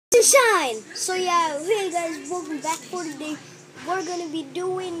Sunshine! So yeah, hey guys, welcome back for today. We're gonna be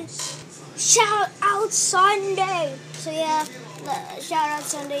doing Shout Out Sunday. So yeah, Shout Out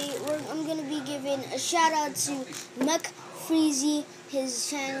Sunday. I'm gonna be giving a shout out to MacFr33zy. His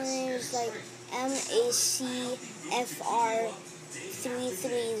channel name is like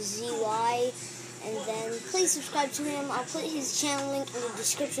MacFr33zy. And then please subscribe to him. I'll put his channel link in the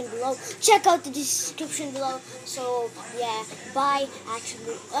description below. Check out the description below. So yeah, bye.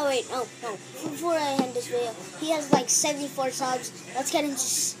 Actually, oh wait, no. Before I end this video, he has like 74 subs. Let's get him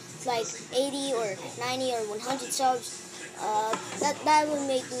to like 80 or 90 or 100 subs. That will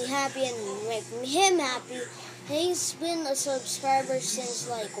make me happy and make him happy. He's been a subscriber since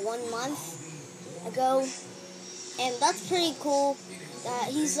like 1 month ago, and that's pretty cool.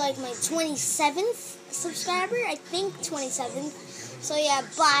 He's like my 27th subscriber, I think 27th. So yeah,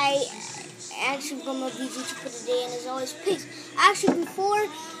 bye. Actually, from a VG to put a day, and as always, peace. Actually, before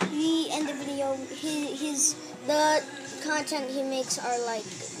we end the video, the content he makes are like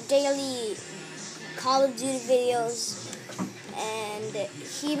daily Call of Duty videos, and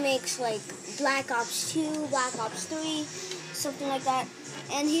he makes like Black Ops 2, Black Ops 3, something like that.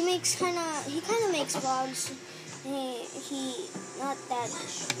 And he kind of makes vlogs. The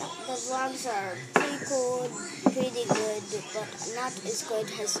vlogs are pretty cool, pretty good, but not as good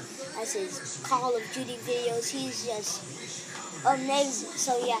as his Call of Duty videos. He's just amazing.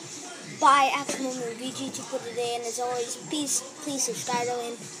 So yeah, bye. Actual VG to put it in. As always, peace. Please subscribe to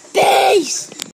him. Peace.